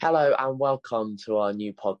Hello and welcome to our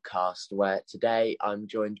new podcast where today I'm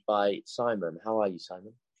joined by Simon. How are you,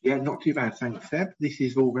 Simon? Yeah, not too bad, thanks, Seb. This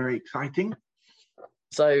is all very exciting.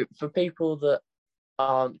 So for people that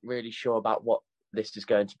aren't really sure about what this is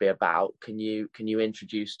going to be about, can you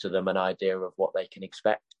introduce to them an idea of what they can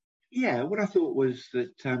expect? Yeah, what I thought was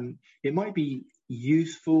that it might be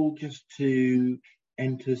useful just to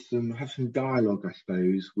have some dialogue, I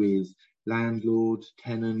suppose, with landlords,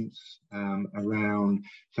 tenants, around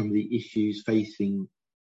some of the issues facing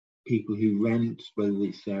people who rent, whether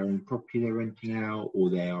it's their own property they're renting out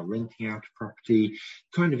or they are renting out a property,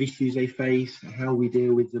 kind of issues they face, how we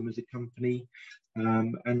deal with them as a company,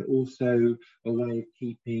 and also a way of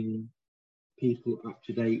keeping people up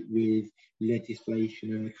to date with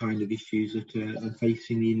legislation and the kind of issues that are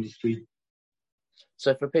facing the industry.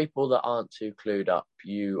 So for people that aren't too clued up,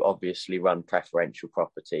 you obviously run preferential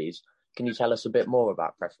properties. Can you tell us a bit more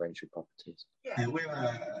about preferential properties? Yeah, we're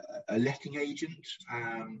a letting agent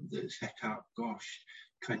that set up,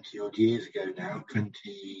 20 odd years ago now,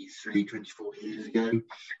 23, 24 years ago.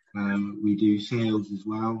 We do sales as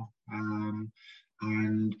well.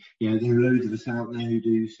 And yeah, there are loads of us out there who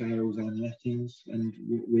do sales and lettings. And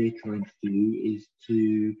what we're trying to do is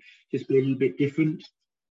to just be a little bit different,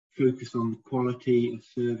 focus on the quality of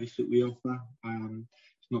service that we offer.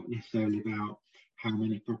 It's not necessarily about how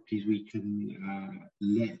many properties we can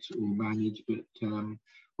let or manage, but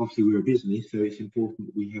obviously we're a business, so it's important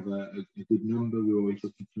that we have a good number. We're always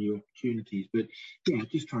looking for new opportunities, but yeah,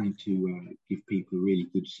 just trying to give people a really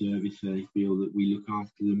good service so they feel that we look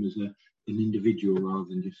after them as an individual rather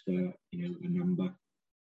than just a number.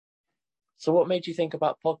 So what made you think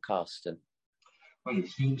about podcasting? Well,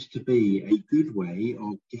 it seems to be a good way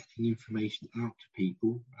of getting information out to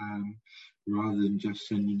people, rather than just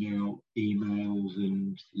sending out emails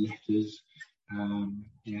and letters. And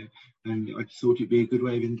I just thought it'd be a good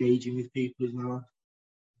way of engaging with people as well.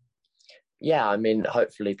 Yeah, I mean,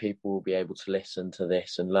 hopefully people will be able to listen to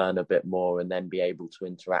this and learn a bit more and then be able to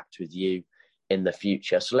interact with you in the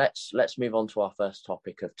future. So let's move on to our first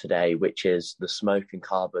topic of today, which is the smoke and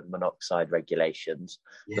carbon monoxide regulations.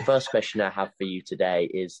 Yeah. The first question I have for you today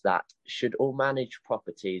is that should all managed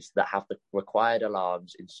properties that have the required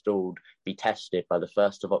alarms installed be tested by the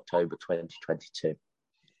 1st of October 2022?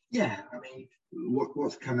 Yeah, I mean,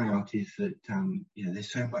 what's come out is that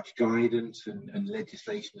there's so much guidance and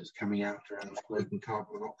legislation that's coming out around smoke and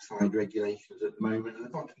carbon monoxide regulations at the moment. And the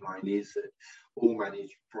bottom line is that all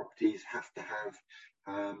managed properties have to have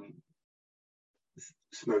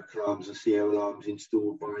smoke alarms and CO alarms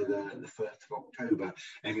installed by the 1st of October.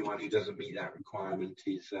 Anyone who doesn't meet that requirement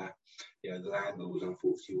is, the landlords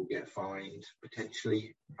unfortunately will get fined,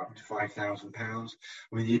 potentially up to £5,000. I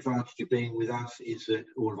mean, the advantage of being with us is that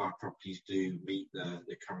all of our properties do meet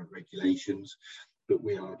the current regulations, but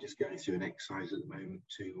we are just going through an exercise at the moment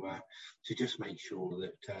to just make sure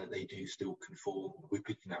that they do still conform. We're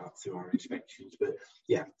picking that up through our inspections, but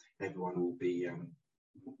yeah, everyone will be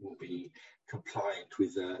compliant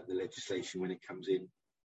with the legislation when it comes in.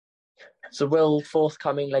 So will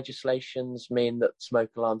forthcoming legislations mean that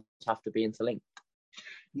smoke alarms have to be interlinked?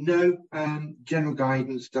 No, general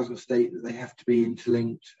guidance doesn't state that they have to be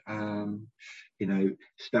interlinked. Standalones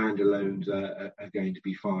are going to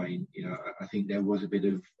be fine. I think there was a bit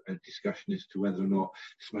of a discussion as to whether or not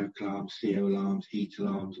smoke alarms, CO alarms, heat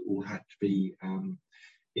alarms all had to be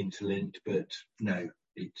interlinked, but no,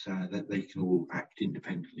 it's that they can all act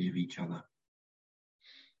independently of each other.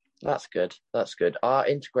 That's good. Are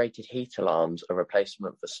integrated heat alarms a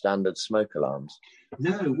replacement for standard smoke alarms?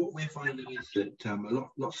 No, what we're finding is that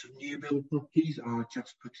lots of new build properties are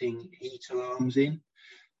just putting heat alarms in,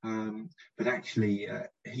 but actually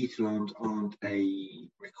heat alarms aren't a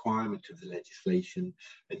requirement of the legislation,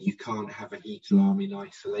 and you can't have a heat alarm in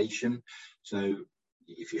isolation. So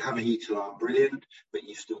if you have a heat alarm, brilliant, but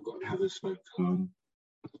you've still got to have a smoke alarm.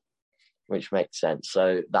 Which makes sense.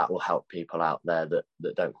 So that will help people out there that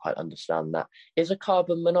don't quite understand that. Is a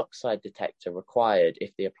carbon monoxide detector required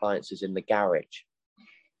if the appliance is in the garage?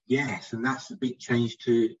 Yes, and that's a big change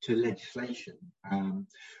to legislation.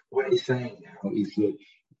 What it's saying now is that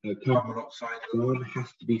a carbon monoxide alarm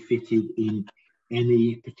has to be fitted in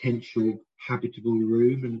any potential habitable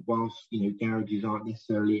room, and whilst garages aren't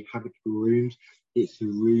necessarily habitable rooms, it's the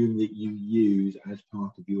room that you use as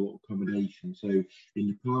part of your accommodation. So in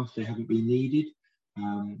the past they haven't been needed,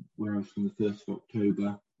 whereas from the 1st of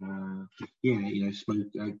October,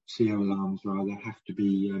 smoke CO alarms rather have to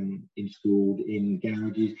be installed in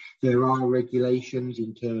garages. There are regulations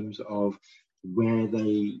in terms of where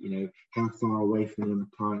they, how far away from the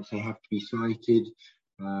appliance they have to be sited.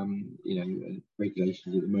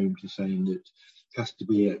 Regulations at the moment are saying that it has to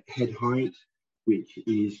be at head height, which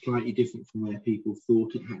is slightly different from where people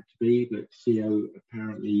thought it had to be, but CO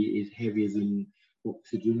apparently is heavier than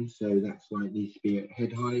oxygen, so that's why it needs to be at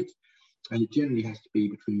head height, and it generally has to be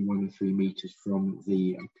between 1 and 3 meters from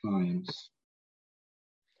the appliance.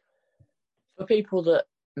 For people that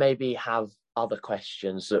maybe have other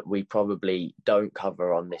questions that we probably don't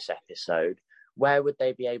cover on this episode, where would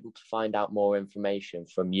they be able to find out more information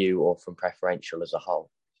from you or from Preferential as a whole?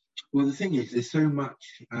 Well, the thing is, there's so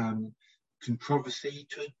much controversy,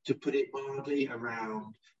 to put it mildly,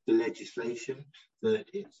 around the legislation that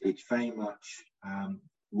it's very much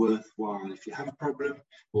worthwhile. If you have a problem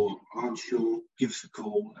or aren't sure, give us a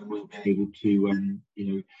call and we'll be able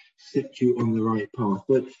to set you on the right path.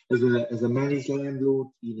 But as a managed landlord,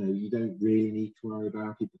 you don't really need to worry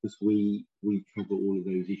about it, because we cover all of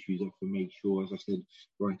those issues off and make sure, as I said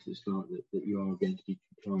right at the start, that you are going to be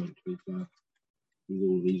compliant with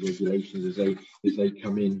all these regulations as they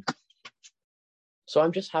come in. So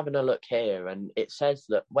I'm just having a look here, and it says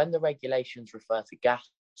that when the regulations refer to gas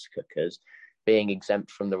cookers being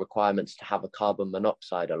exempt from the requirements to have a carbon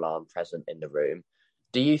monoxide alarm present in the room,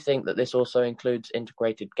 do you think that this also includes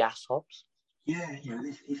integrated gas hobs? Yeah,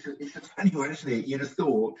 it's a funny one, isn't it? You'd have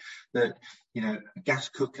thought that, a gas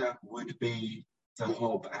cooker would be the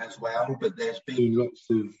hob as well, but there's been lots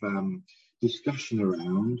of discussion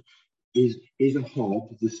around, is a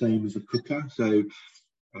hob the same as a cooker? So,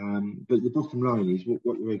 but the bottom line is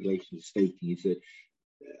what the regulations are stating is that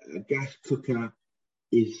a gas cooker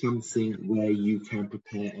is something where you can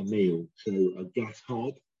prepare a meal. So a gas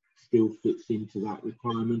hob still fits into that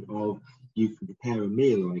requirement of you can prepare a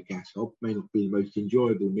meal on a gas hob. May not be the most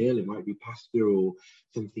enjoyable meal, it might be pasta or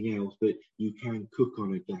something else, but you can cook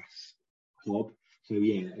on a gas hob. So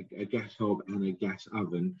yeah, a gas hob and a gas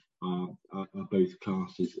oven are both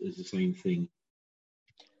classed as the same thing.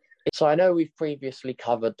 So I know we've previously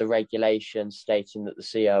covered the regulations stating that the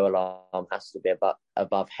CO alarm has to be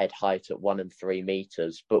above head height at 1 and 3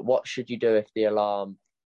 meters. But what should you do if the alarm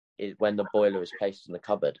is when the boiler is placed in the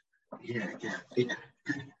cupboard? Yeah,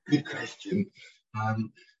 good question.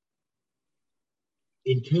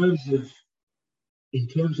 In terms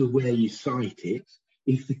of where you site it,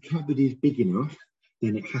 if the cupboard is big enough,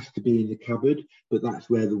 then it has to be in the cupboard. But that's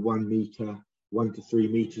where the 1 to 3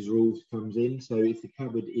 meters rules comes in. So if the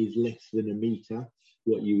cupboard is less than a meter,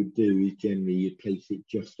 what you would do is generally you'd place it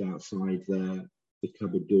just outside the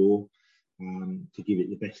cupboard door to give it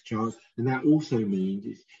the best chance. And that also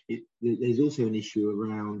means there's also an issue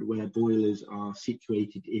around where boilers are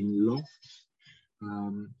situated in lofts.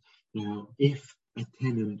 Now, if a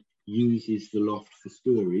tenant uses the loft for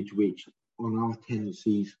storage, which on our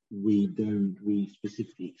tenancies we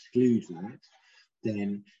specifically exclude that,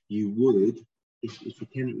 then you would, if a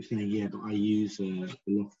tenant was saying, yeah, but I use the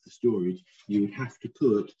loft for storage, you would have to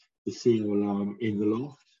put the CO alarm in the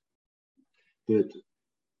loft. But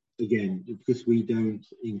again, because we don't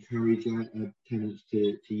encourage tenants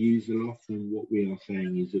to use the loft, then what we are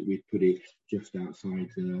saying is that we put it just outside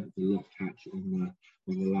the loft hatch on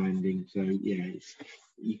the landing. So yeah,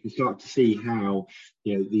 you can start to see how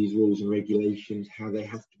these rules and regulations, how they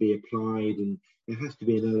have to be applied, and there has to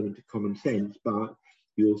be an element of common sense, but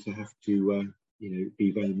you also have to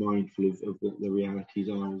be very mindful of what the realities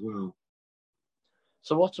are as well.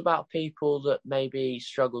 So what about people that maybe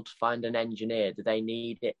struggle to find an engineer? Do they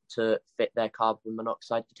need it to fit their carbon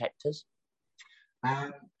monoxide detectors?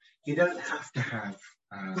 You don't have to have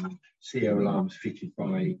CO alarms fitted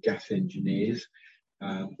by gas engineers.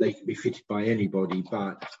 They can be fitted by anybody,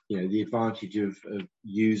 but the advantage of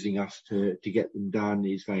using us to get them done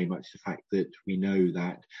is very much the fact that we know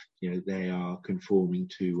that they are conforming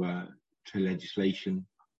to legislation,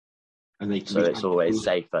 and they can. So it's always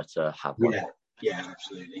safer to have one. Yeah,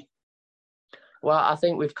 absolutely. Well, I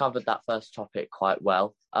think we've covered that first topic quite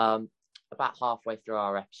well. About halfway through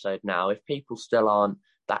our episode now. If people still aren't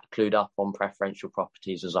that clued up on preferential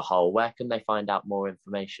properties as a whole, where can they find out more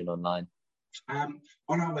information online? On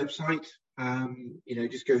our website,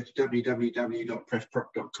 just go to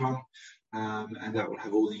www.prefprop.com, and that will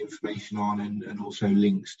have all the information on and also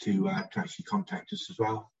links to actually contact us as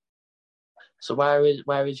well. So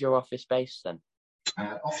where is your office based then?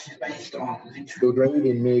 Office is based on Lichfield Road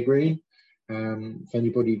in Mere Green. If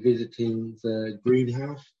anybody visiting the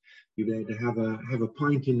greenhouse, you'll be able to have a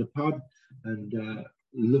pint in the pub and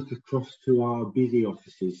look across to our busy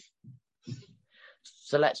offices.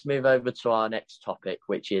 So let's move over to our next topic,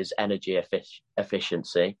 which is energy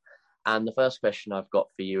efficiency. And the first question I've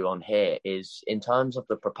got for you on here is, in terms of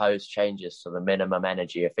the proposed changes to the minimum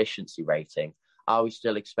energy efficiency rating, are we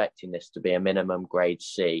still expecting this to be a minimum grade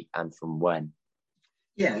C, and from when?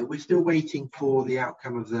 Yeah, we're still waiting for the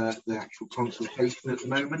outcome of the actual consultation at the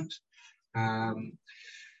moment.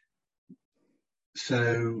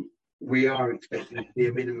 So we are expecting it to be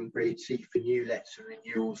a minimum grade C for new lets and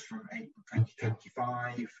renewals from April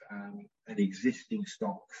 2025, and existing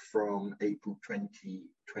stock from April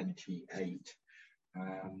 2028.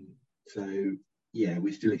 So yeah,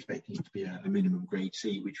 we're still expecting it to be a minimum grade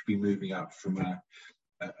C, which will be moving up from a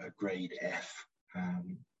grade F.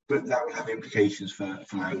 But that will have implications for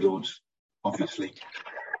landlords, obviously.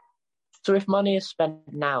 So if money is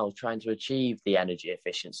spent now trying to achieve the energy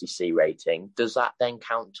efficiency C rating, does that then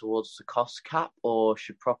count towards the cost cap, or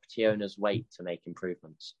should property owners wait to make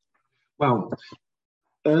improvements? Well,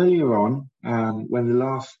 earlier on, when the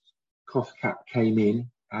last cost cap came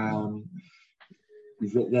in,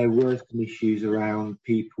 is that there were some issues around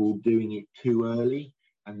people doing it too early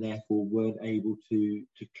and therefore weren't able to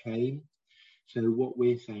claim. So what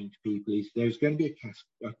we're saying to people is there's going to be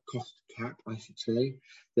a cost cap, I should say.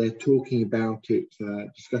 They're talking about it,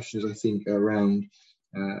 discussions, I think, around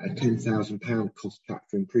a £10,000 cost cap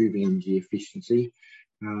for improving energy efficiency.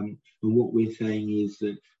 And what we're saying is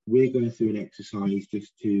that we're going through an exercise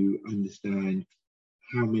just to understand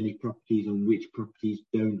how many properties and which properties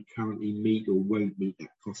don't currently meet or won't meet that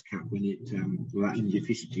cost cap when it, or that energy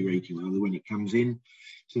efficiency rating rather, when it comes in.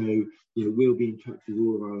 So, we'll be in touch with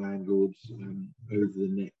all of our landlords over the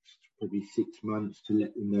next probably 6 months to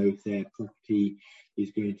let them know if their property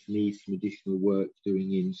is going to need some additional work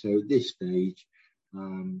doing in. So at this stage,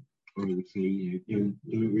 I would say, don't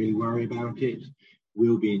really worry about it.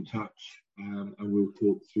 We'll be in touch and we'll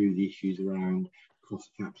talk through the issues around cost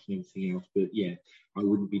caps and everything else. But yeah, I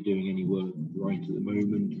wouldn't be doing any work right at the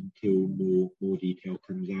moment until more detail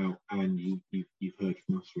comes out and you've heard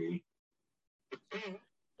from us, really.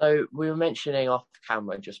 So we were mentioning off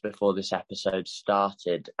camera just before this episode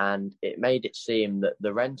started, and it made it seem that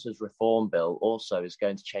the Renters Reform Bill also is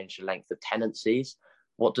going to change the length of tenancies.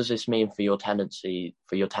 What does this mean for your tenants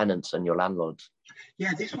and your landlords?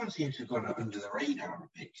 Yeah, this one seems to have gone under the radar a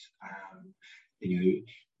bit.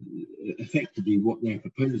 Effectively what they're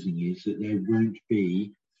proposing is that there won't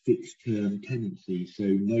be fixed term tenancy, so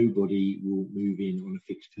nobody will move in on a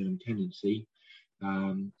fixed term tenancy,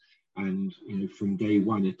 and from day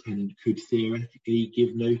one a tenant could theoretically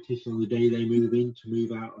give notice on the day they move in to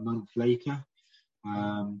move out a month later.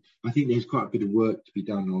 I think there's quite a bit of work to be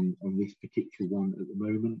done on this particular one at the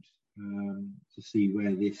moment, to see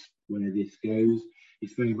where this goes.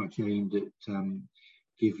 It's very much aimed at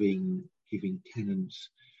giving tenants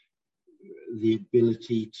the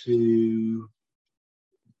ability to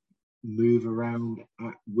move around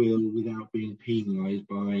at will without being penalised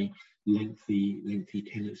by lengthy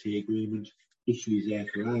tenancy agreements. Issues there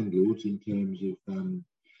for landlords in terms of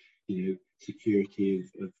security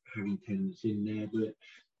of having tenants in there, but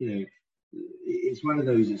it's one of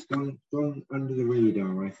those that's gone under the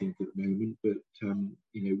radar, I think, at the moment. But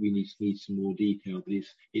we need some more detail. But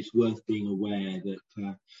it's worth being aware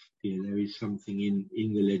that there is something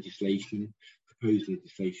in the legislation, proposed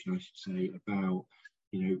legislation, I should say, about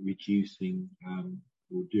reducing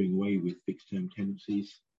or doing away with fixed term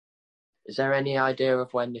tenancies. Is there any idea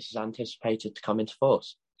of when this is anticipated to come into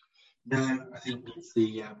force? No, I think with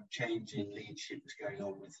the change in leadership that's going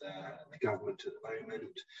on with the government at the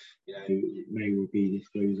moment, it may well be this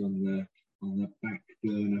goes on the back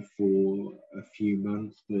burner for a few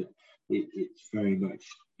months, but it's very much,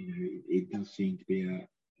 it does seem to be a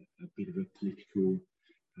bit of a political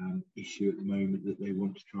issue at the moment that they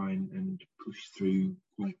want to try and push through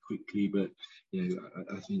quite quickly. But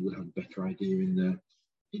I think we'll have a better idea in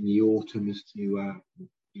the autumn as to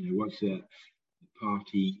once the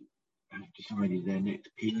party have decided their next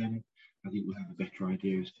PM. I think we'll have a better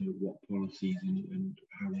idea as to what policies and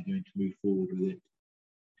how they're going to move forward with it.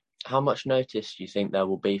 How much notice do you think there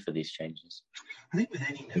will be for these changes? I think with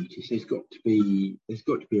any notice, there's got to be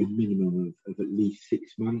a minimum of at least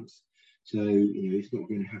 6 months. So it's not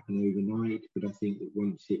going to happen overnight, but I think that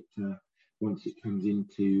once it comes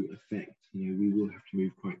into effect, we will have to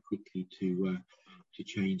move quite quickly to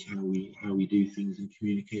change how we do things and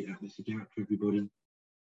communicate that message out to everybody.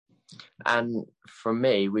 And from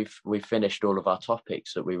me, we've finished all of our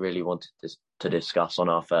topics that we really wanted to discuss on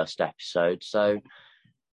our first episode. So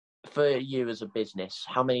for you as a business,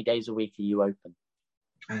 how many days a week are you open?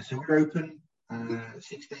 So we're open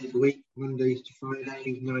 6 days a week, Mondays to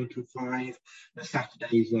Fridays, 9 to 5. The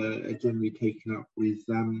Saturdays are generally taken up with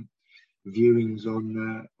viewings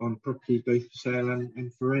on properties both for sale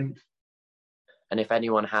and for rent. And if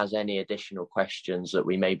anyone has any additional questions that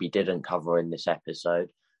we maybe didn't cover in this episode,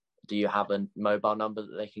 do you have a mobile number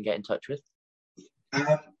that they can get in touch with?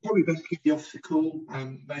 Probably best to give the office a call.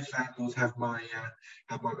 Most landlords have my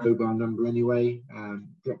mobile number anyway.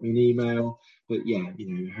 Drop me an email, but yeah,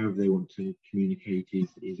 however they want to communicate is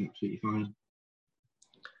absolutely fine.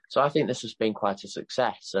 So I think this has been quite a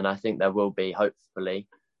success, and I think there will be hopefully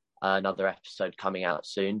another episode coming out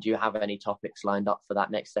soon. Do you have any topics lined up for that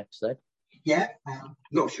next episode? Yeah,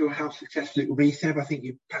 not sure how successful it will be, Seb. I think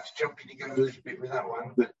you perhaps jumping the gun a little bit with that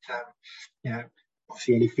one, but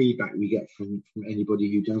obviously any feedback we get from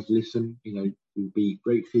anybody who does listen, will be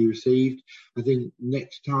gratefully received. I think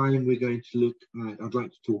next time we're going to look at, I'd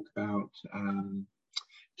like to talk about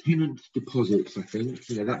tenant deposits. I think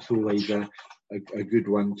that's always a good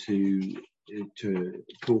one to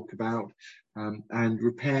talk about, and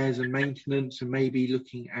repairs and maintenance, and maybe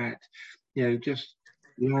looking at just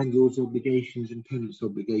landlords' obligations and tenants'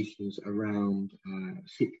 obligations around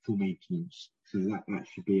cyclical maintenance. So that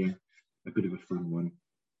should be a bit of a fun one.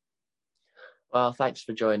 Well, thanks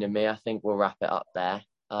for joining me. I think we'll wrap it up there,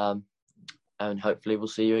 and hopefully we'll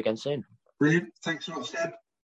see you again soon. Brilliant. Thanks a lot, Seb.